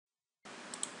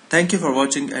Thank you for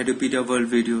watching Edupedia World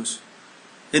videos.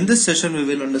 In this session we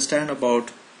will understand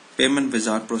about Payment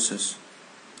Wizard process.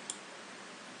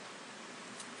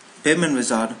 Payment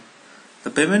Wizard. The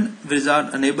Payment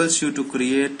Wizard enables you to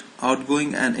create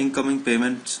outgoing and incoming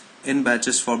payments in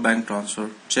batches for bank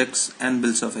transfer, checks and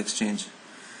bills of exchange.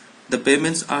 The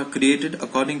payments are created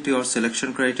according to your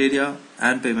selection criteria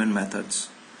and payment methods.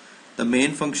 The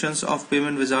main functions of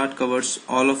Payment Wizard covers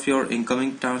all of your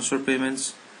incoming transfer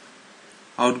payments,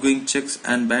 outgoing checks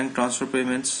and bank transfer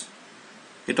payments.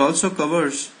 It also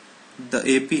covers the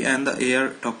AP and the AR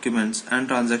documents and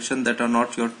transactions that are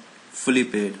not yet fully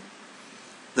paid.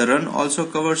 The run also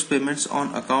covers payments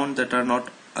on account that are not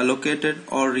allocated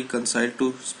or reconciled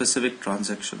to specific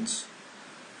transactions.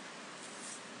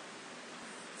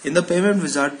 In the Payment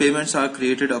Wizard, payments are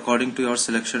created according to your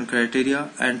selection criteria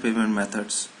and payment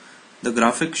methods. The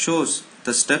graphic shows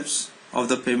the steps of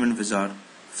the Payment Wizard.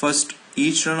 First,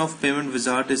 each run of Payment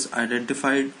Wizard is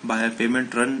identified by a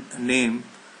payment run name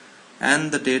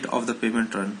and the date of the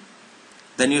payment run.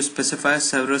 Then you specify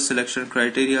several selection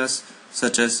criteria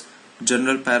such as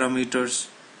general parameters,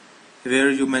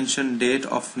 where you mention date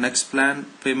of next planned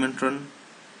payment run,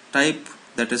 type,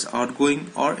 that is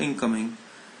outgoing or incoming,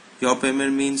 your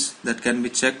payment means, that can be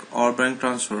check or bank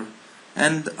transfer,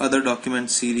 and the other document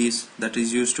series that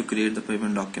is used to create the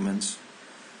payment documents.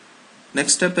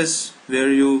 Next step is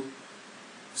where you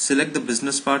select the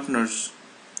business partners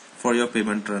for your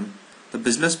payment run. The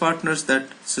business partners that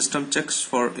system checks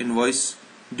for invoice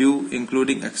due,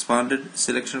 including expanded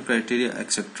selection criteria,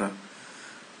 etc.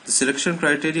 The selection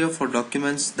criteria for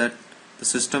documents that the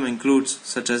system includes,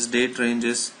 such as date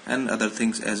ranges and other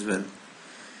things as well.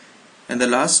 And the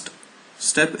last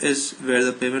step is where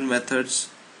the payment methods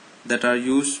that are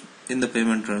used in the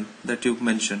payment run that you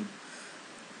mentioned.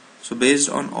 So based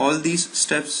on all these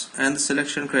steps and the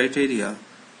selection criteria,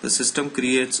 the system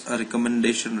creates a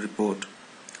recommendation report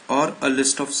or a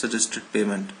list of suggested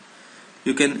payment.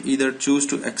 You can either choose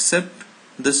to accept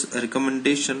this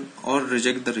recommendation or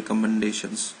reject the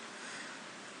recommendations.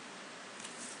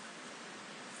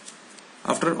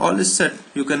 After all is set,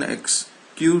 you can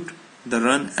execute the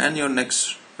run, and your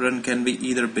next run can be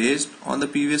either based on the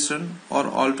previous run or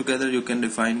altogether you can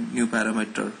define new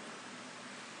parameter.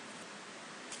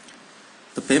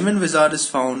 The Payment Wizard is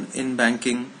found in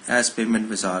banking as Payment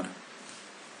Wizard.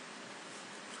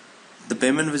 The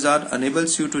Payment Wizard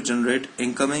enables you to generate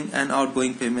incoming and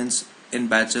outgoing payments in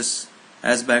batches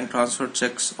as bank transfer,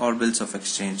 checks or bills of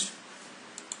exchange.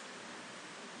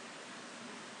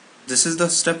 This is the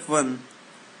step 1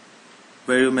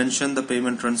 where you mention the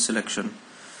payment run selection.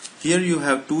 Here you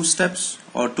have two steps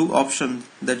or two options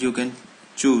that you can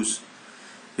choose.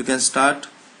 You can start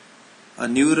a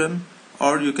new run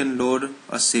or you can load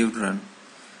a saved run.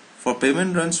 For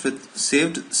payment runs with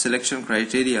saved selection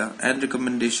criteria and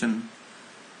recommendation,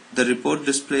 the report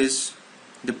displays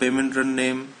the payment run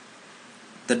name,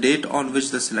 the date on which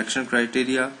the selection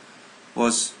criteria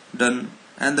was done,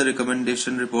 and the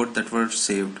recommendation report that were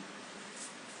saved.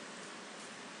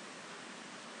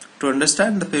 To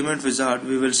understand the Payment Wizard,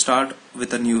 we will start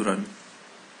with a new run.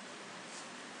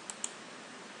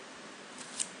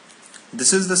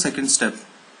 This is the second step,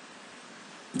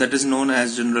 that is known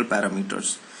as general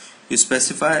parameters. You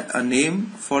specify a name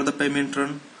for the payment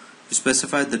run, you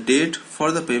specify the date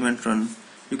for the payment run,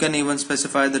 you can even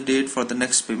specify the date for the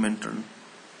next payment run.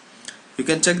 You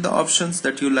can check the options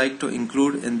that you like to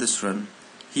include in this run.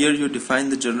 Here you define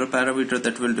the general parameter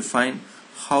that will define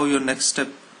how your next step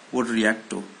would react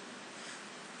to.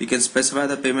 You can specify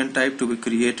the payment type to be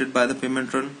created by the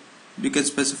payment run. You can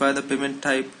specify the payment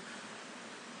type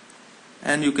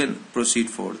and you can proceed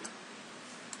forth.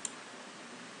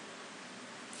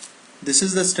 This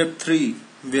is the step 3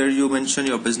 where you mention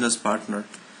your business partner.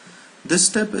 This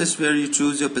step is where you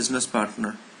choose your business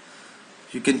partner.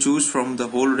 You can choose from the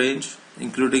whole range,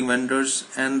 including vendors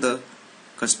and the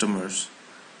customers.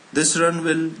 This run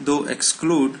will though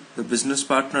exclude the business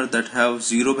partner that have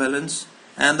zero balance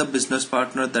and the business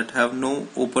partner that have no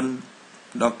open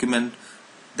document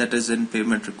that is in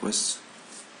payment requests.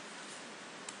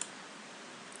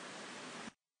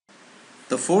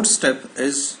 The fourth step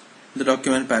is the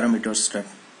document parameters step.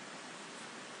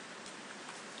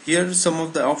 Here some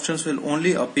of the options will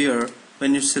only appear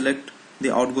when you select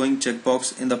the outgoing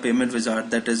checkbox in the Payment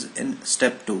Wizard, that is in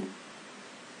step 2.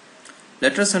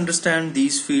 Let us understand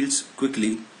these fields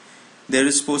quickly. There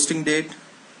is posting date,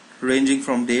 ranging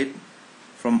from date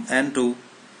from and to.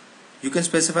 You can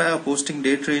specify a posting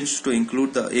date range to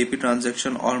include the AP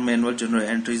transaction or manual journal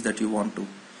entries that you want to.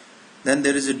 Then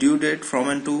there is a due date from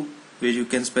and to, where you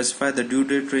can specify the due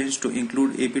date range to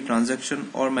include AP transaction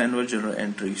or manual journal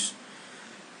entries.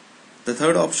 The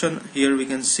third option here we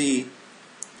can see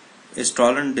is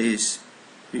tolerant days,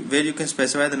 where you can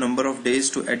specify the number of days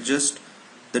to adjust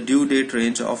the due date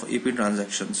range of AP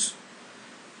transactions.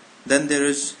 Then there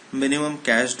is minimum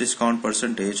cash discount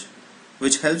percentage,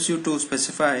 which helps you to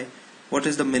specify what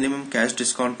is the minimum cash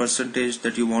discount percentage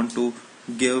that you want to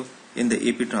give in the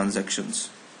AP transactions.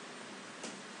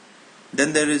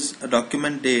 Then there is a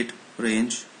document date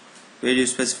range, where you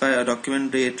specify a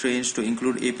document date range to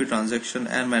include AP transaction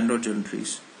and manual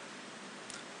entries.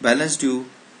 Balance due,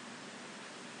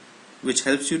 which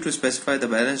helps you to specify the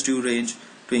balance due range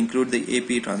to include the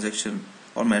AP transaction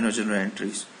or manual journal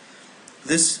entries.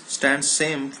 This stands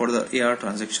same for the AR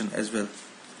transaction as well.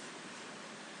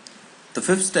 The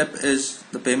fifth step is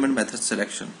the payment method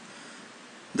selection.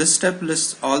 This step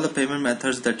lists all the payment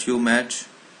methods that you match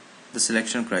the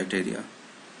selection criteria.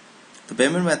 The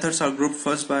payment methods are grouped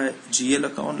first by GL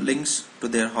account links to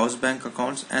their house bank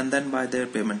accounts and then by their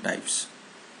payment types.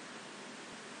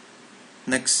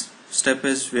 Next step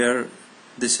is where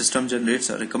the system generates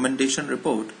a recommendation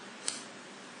report,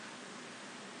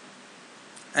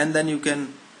 and then you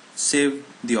can save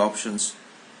the options.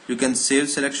 You can save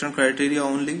selection criteria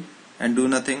only and do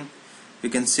nothing. You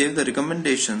can save the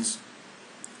recommendations.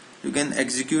 You can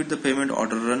execute the payment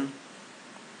order run,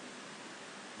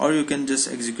 or you can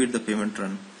just execute the payment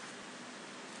run.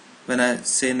 When I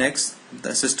say next,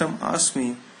 the system asks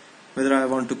me whether I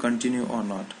want to continue or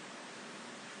not.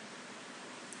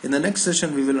 In the next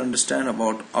session, we will understand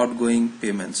about outgoing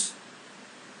payments.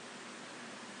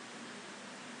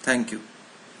 Thank you.